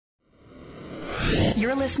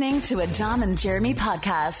You're listening to a Dom and Jeremy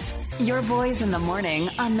podcast. Your boys in the morning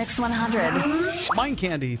on Mix 100. Mind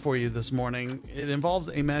candy for you this morning. It involves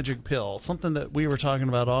a magic pill, something that we were talking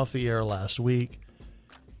about off the air last week.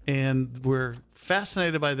 And we're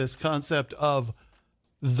fascinated by this concept of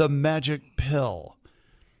the magic pill.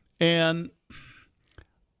 And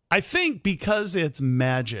I think because it's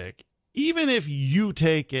magic, even if you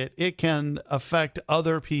take it, it can affect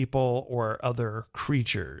other people or other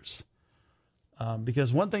creatures.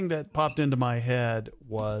 Because one thing that popped into my head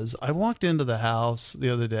was I walked into the house the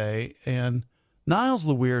other day, and Niles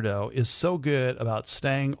the weirdo is so good about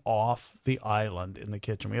staying off the island in the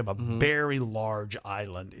kitchen. We have a very large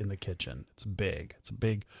island in the kitchen. It's big. It's a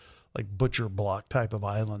big, like, butcher block type of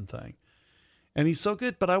island thing. And he's so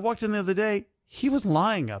good. But I walked in the other day, he was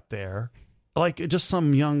lying up there like just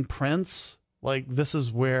some young prince. Like, this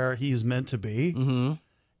is where he's meant to be. Mm-hmm.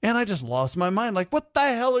 And I just lost my mind. Like, what the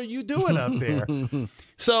hell are you doing up there?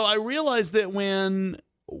 So I realized that when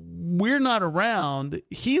we're not around,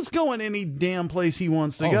 he's going any damn place he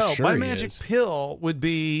wants to go. Sure, my magic pill would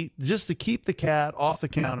be just to keep the cat off the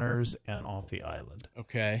counters and off the island.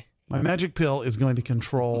 Okay. My magic pill is going to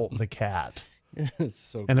control the cat.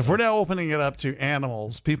 So And if we're now opening it up to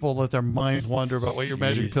animals, people let their minds wander about what your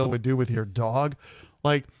magic pill would do with your dog.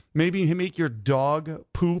 Like, maybe you make your dog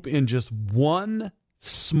poop in just one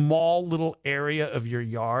small little area of your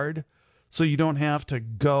yard, so you don't have to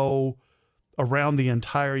go around the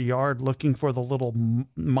entire yard looking for the little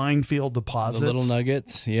minefield deposits. The little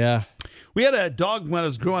nuggets, yeah. We had a dog when I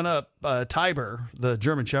was growing up, Tiber, the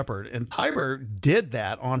German Shepherd, and Tiber did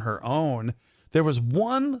that on her own. There was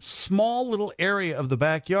one small little area of the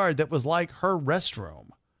backyard that was like her restroom.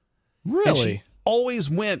 Really? And she always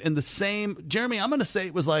went in the same, Jeremy, I'm going to say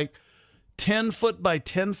it was like 10 foot by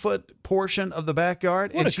 10 foot portion of the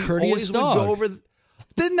backyard. What and a she courteous always dog. would go over.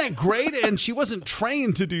 Isn't that great? And she wasn't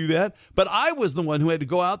trained to do that. But I was the one who had to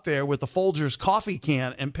go out there with the Folgers coffee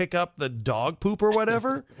can and pick up the dog poop or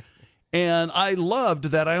whatever. And I loved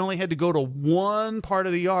that I only had to go to one part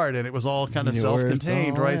of the yard, and it was all kind of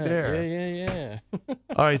self-contained right there. Yeah.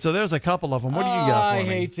 All right, so there's a couple of them. What do you got for me?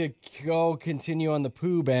 I hate to continue on the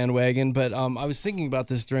poo bandwagon, but I was thinking about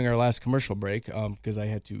this during our last commercial break because I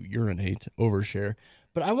had to urinate, overshare.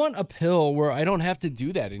 But I want a pill where I don't have to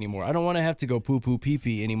do that anymore. I don't want to have to go poo-poo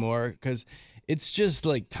pee-pee anymore because it's just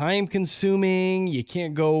like time consuming. You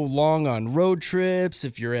can't go long on road trips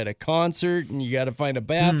if you're at a concert and you got to find a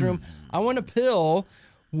bathroom. I want a pill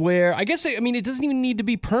where it doesn't even need to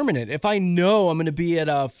be permanent. If I know I'm going to be at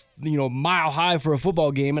a Mile High for a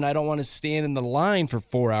football game and I don't want to stand in the line for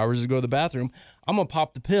 4 hours to go to the bathroom, I'm going to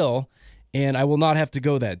pop the pill and I will not have to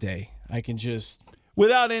go that day. I can just...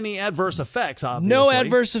 Without any adverse effects, obviously. No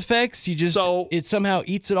adverse effects. You just it somehow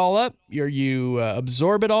eats it all up. You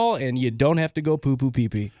absorb it all, and you don't have to go poo poo pee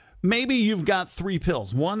pee. Maybe you've got 3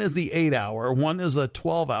 pills. One is the 8-hour, one is a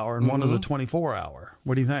 12-hour, and one is a 24-hour.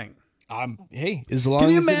 What do you think? Hey, as long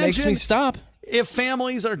as it makes me stop. If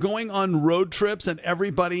families are going on road trips and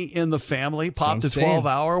everybody in the family popped a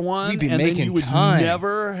 12-hour one, we'd be and making then you would time.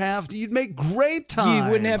 never have to. You'd make great time.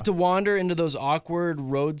 You wouldn't have to wander into those awkward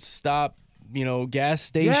road stop. Gas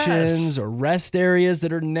stations or rest areas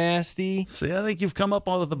that are nasty. See, I think you've come up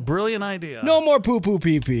with a brilliant idea. No more poo-poo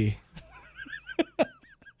pee-pee.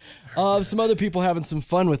 Some other people having some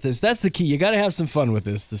fun with this. That's the key. You got to have some fun with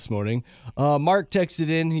this morning. Mark texted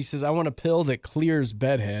in. He says, I want a pill that clears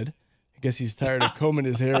bedhead. I guess he's tired of combing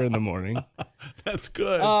his hair in the morning. That's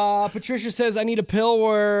good. Patricia says, I need a pill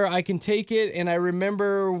where I can take it and I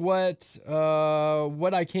remember what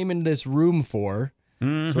I came into this room for.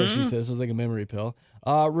 That's what she says. It was like a memory pill.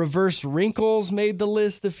 Reverse wrinkles made the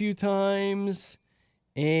list a few times.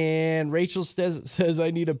 And Rachel says I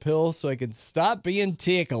need a pill so I can stop being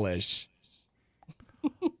ticklish.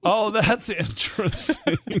 Oh, that's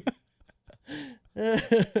interesting.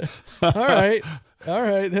 All right.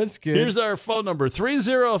 That's good. Here's our phone number,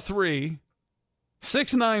 303-691-1MIX,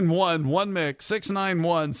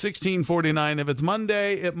 691-1649. If it's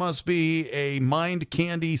Monday, it must be a mind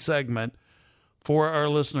candy segment. For our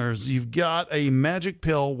listeners, you've got a magic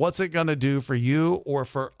pill. What's it going to do for you or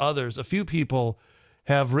for others? A few people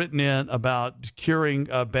have written in about curing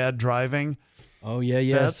bad driving. Oh, yeah.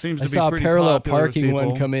 That seems to be I saw a pretty parallel popular with parking one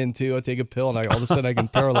people. come in, too. I take a pill, and all of a sudden I can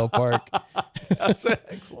parallel park. That's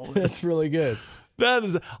excellent. That's really good. That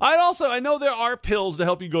is. I know there are pills to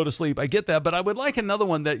help you go to sleep. I get that, but I would like another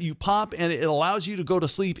one that you pop and it allows you to go to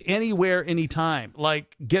sleep anywhere, anytime,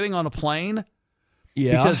 like getting on a plane.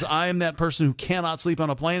 Yeah. Because I am that person who cannot sleep on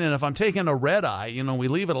a plane. And if I'm taking a red eye, we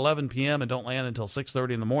leave at 11 p.m. and don't land until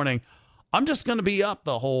 6:30 in the morning. I'm just going to be up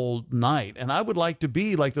the whole night. And I would like to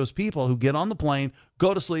be like those people who get on the plane,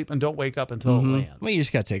 go to sleep, and don't wake up until it lands. Well, you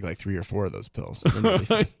just got to take like 3 or 4 of those pills. Then you'll be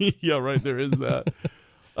fine. Yeah, right. There is that.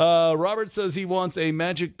 Robert says he wants a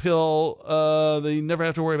magic pill that you never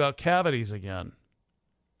have to worry about cavities again.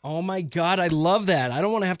 Oh, my God. I love that. I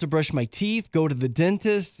don't want to have to brush my teeth, go to the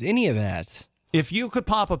dentist, any of that. If you could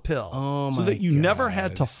pop a pill so that you never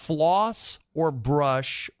had to floss or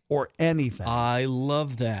brush or anything. I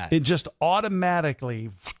love that. It just automatically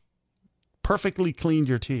perfectly cleaned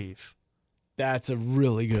your teeth. That's a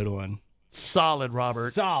really good one. Solid,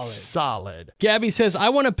 Robert. Solid. Gabby says, I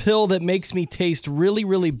want a pill that makes me taste really,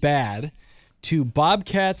 really bad to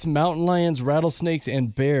bobcats, mountain lions, rattlesnakes,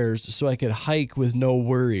 and bears so I could hike with no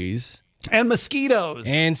worries. And mosquitoes.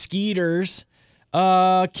 And skeeters.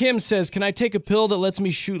 Kim says, can I take a pill that lets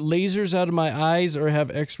me shoot lasers out of my eyes or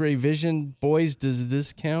have x-ray vision? Boys, does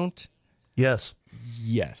this count? Yes.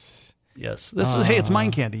 Yes. Yes. This is, hey, it's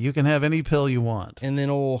mind candy. You can have any pill you want. And then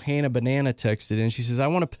old Hannah Banana texted in. She says, I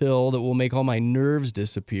want a pill that will make all my nerves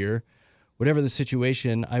disappear. Whatever the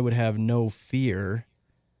situation, I would have no fear.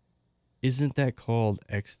 Isn't that called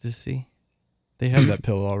ecstasy? They have that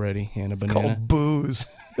pill already, Hannah Banana. It's called booze.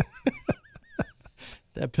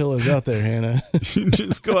 That pill is out there, Hannah.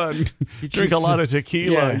 Just go out and drink a lot of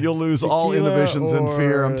tequila. You'll lose all inhibitions and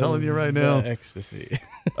fear. I'm telling you right now. Ecstasy.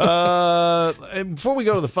 And before we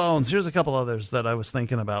go to the phones, here's a couple others that I was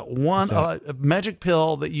thinking about. One, a magic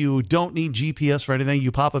pill that you don't need GPS for anything.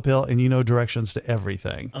 You pop a pill and you know directions to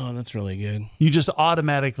everything. Oh, that's really good. You just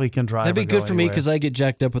automatically can drive. That'd be good for me because I get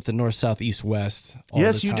jacked up with the north, south, east, west.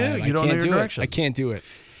 Yes, you do. You don't know your directions. I can't do it.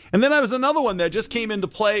 And then I was another one that just came into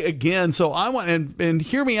play again. So I want, and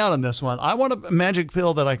hear me out on this one. I want a magic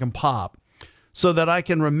pill that I can pop so that I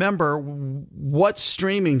can remember what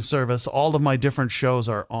streaming service all of my different shows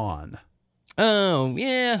are on. Oh,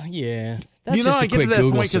 yeah. That's you know, just I a get quick to that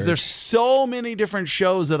Google point because search. there's so many different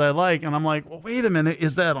shows that I like. And I'm like, well, wait a minute.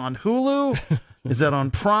 Is that on Hulu? Is that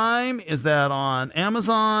on Prime? Is that on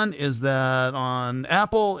Amazon? Is that on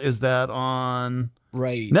Apple? Is that on...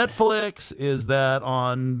 Right. Netflix? Is that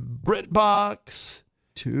on BritBox?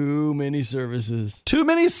 Too many services. Too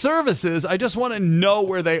many services. I just want to know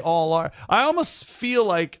where they all are. I almost feel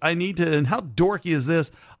like I need to, and how dorky is this?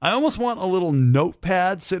 I almost want a little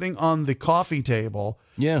notepad sitting on the coffee table.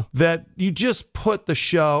 Yeah. That you just put the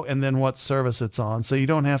show and then what service it's on. So you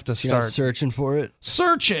don't have to You're not start searching for it.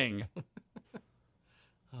 Searching.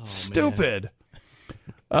 Stupid. Man.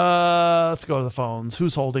 Let's go to the phones.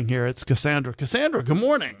 Who's holding here? It's Cassandra. Cassandra, good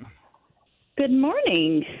morning. Good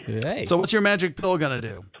morning. Hey. So what's your magic pill going to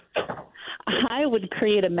do? I would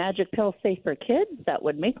create a magic pill safe for kids that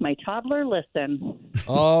would make my toddler listen.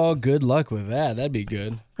 Oh, good luck with that. That'd be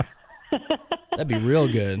good. That'd be real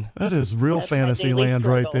good. That is real fantasy land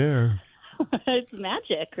right there. It's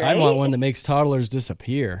magic, right? I want one that makes toddlers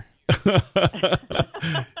disappear.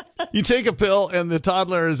 You take a pill and the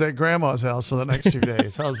toddler is at grandma's house for the next 2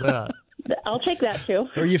 days. How's that? I'll take that too.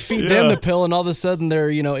 Or you feed them the pill and all of a sudden they're,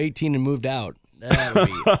 18 and moved out.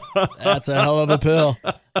 That's a hell of a pill.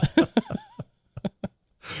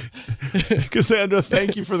 Cassandra,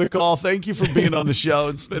 thank you for the call. Thank you for being on the show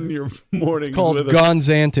and spending your mornings it's called with us.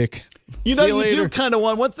 Gonzantic. You do kind of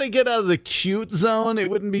want, once they get out of the cute zone, it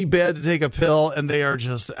wouldn't be bad to take a pill and they are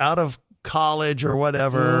just out of college or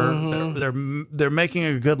whatever. Mm-hmm. They're making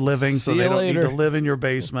a good living, so they don't need to live in your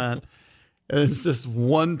basement. And it's just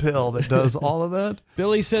one pill that does all of that.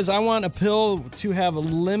 Billy says, I want a pill to have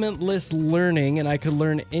limitless learning and I could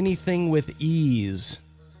learn anything with ease.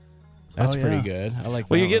 That's pretty good. I like that.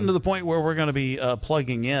 Well, you're getting to the point where we're going to be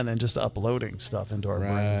plugging in and just uploading stuff into our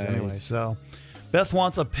brains anyway. So Beth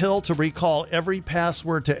wants a pill to recall every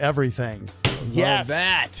password to everything. Yes.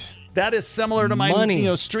 That. That is similar to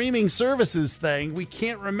my streaming services thing. We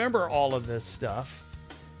can't remember all of this stuff.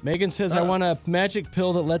 Megan says, I want a magic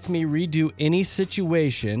pill that lets me redo any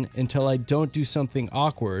situation until I don't do something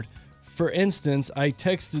awkward. For instance, I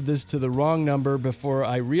texted this to the wrong number before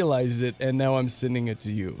I realized it, and now I'm sending it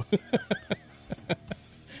to you.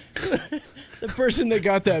 The person that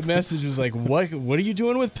got that message was like, what are you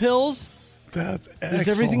doing with pills? That's excellent.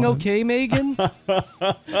 Is everything okay, Megan?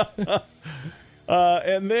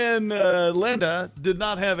 And then Linda did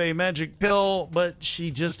not have a magic pill, but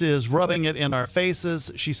she just is rubbing it in our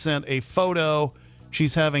faces. She sent a photo.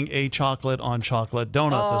 She's having a chocolate on chocolate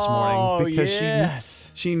donut this morning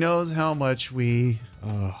because she knows how much we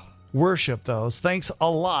worship those. Thanks a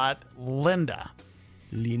lot, Linda.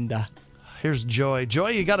 Here's Joy.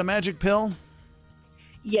 Joy, you got a magic pill?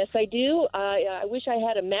 Yes, I do. I wish I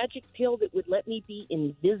had a magic pill that would let me be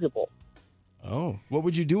invisible. Oh, what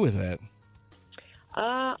would you do with that?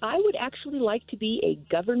 I would actually like to be a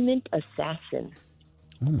government assassin.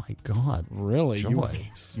 Oh my God! Really? Joy.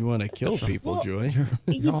 You want to kill people, well, Joy?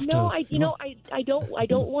 I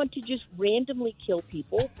don't want to just randomly kill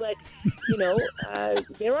people, but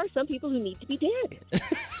there are some people who need to be dead.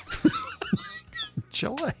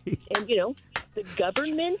 Joy. And the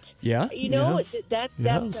government. Yeah. Yes. That's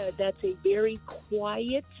a very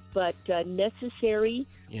quiet but necessary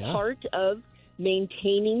part of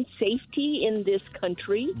maintaining safety in this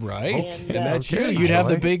country. Right. And that's okay, you. You'd have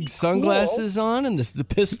the Joy. big sunglasses on and the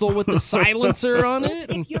pistol with the silencer on it.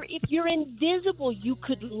 If you're invisible, you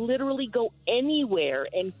could literally go anywhere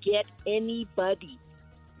and get anybody.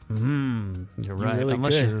 You're right. really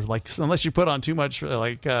Unless you put on too much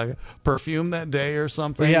perfume that day or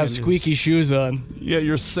something. We have and squeaky shoes on.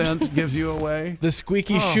 your scent gives you away. The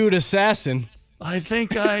squeaky shoot assassin. I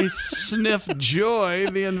think I sniffed Joy,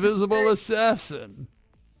 the invisible assassin.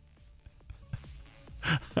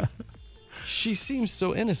 She seems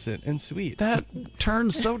so innocent and sweet. That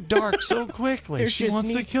turns so dark so quickly. She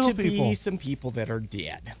wants to kill people. Be some people that are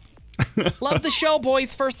dead. Love the show,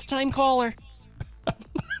 boys. First time caller.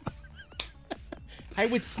 I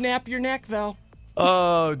would snap your neck, though.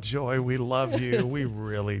 Oh, Joy, we love you. We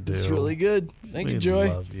really do. It's really good. Thank you, Joy. We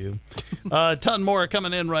love you. A ton more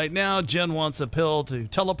coming in right now. Jen wants a pill to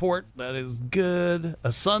teleport. That is good. A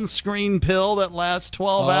sunscreen pill that lasts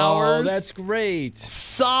 12 hours. Oh, that's great.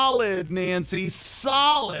 Solid, Nancy.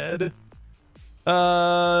 Solid.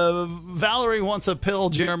 Valerie wants a pill,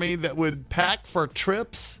 Jeremy, that would pack for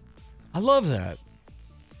trips. I love that.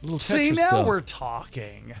 Little See, Tetris now pill. we're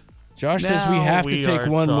talking. Josh says we Now have we to take are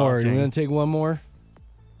one more. You talking. want to take one more?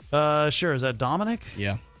 Sure. Is that Dominic?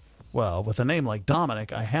 Yeah. Well, with a name like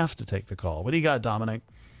Dominic, I have to take the call. What do you got, Dominic?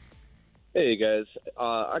 Hey, guys.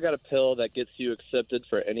 I got a pill that gets you accepted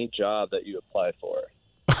for any job that you apply for.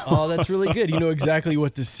 Oh, that's really good. You know exactly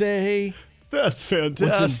what to say. That's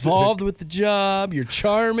fantastic. What's involved with the job. You're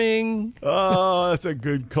charming. Oh, that's a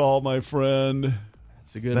good call, my friend.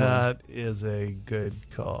 It's a good one. That is a good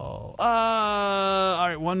call. All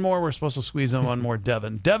right, one more. We're supposed to squeeze in one more.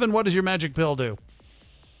 Devin. Devin, what does your magic pill do?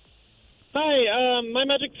 Hi, my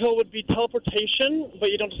magic pill would be teleportation, but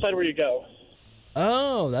you don't decide where you go.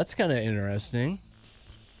 Oh, that's kind of interesting.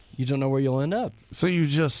 You don't know where you'll end up. So you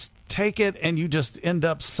just take it and you just end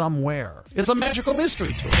up somewhere. It's a magical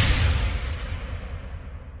mystery tour.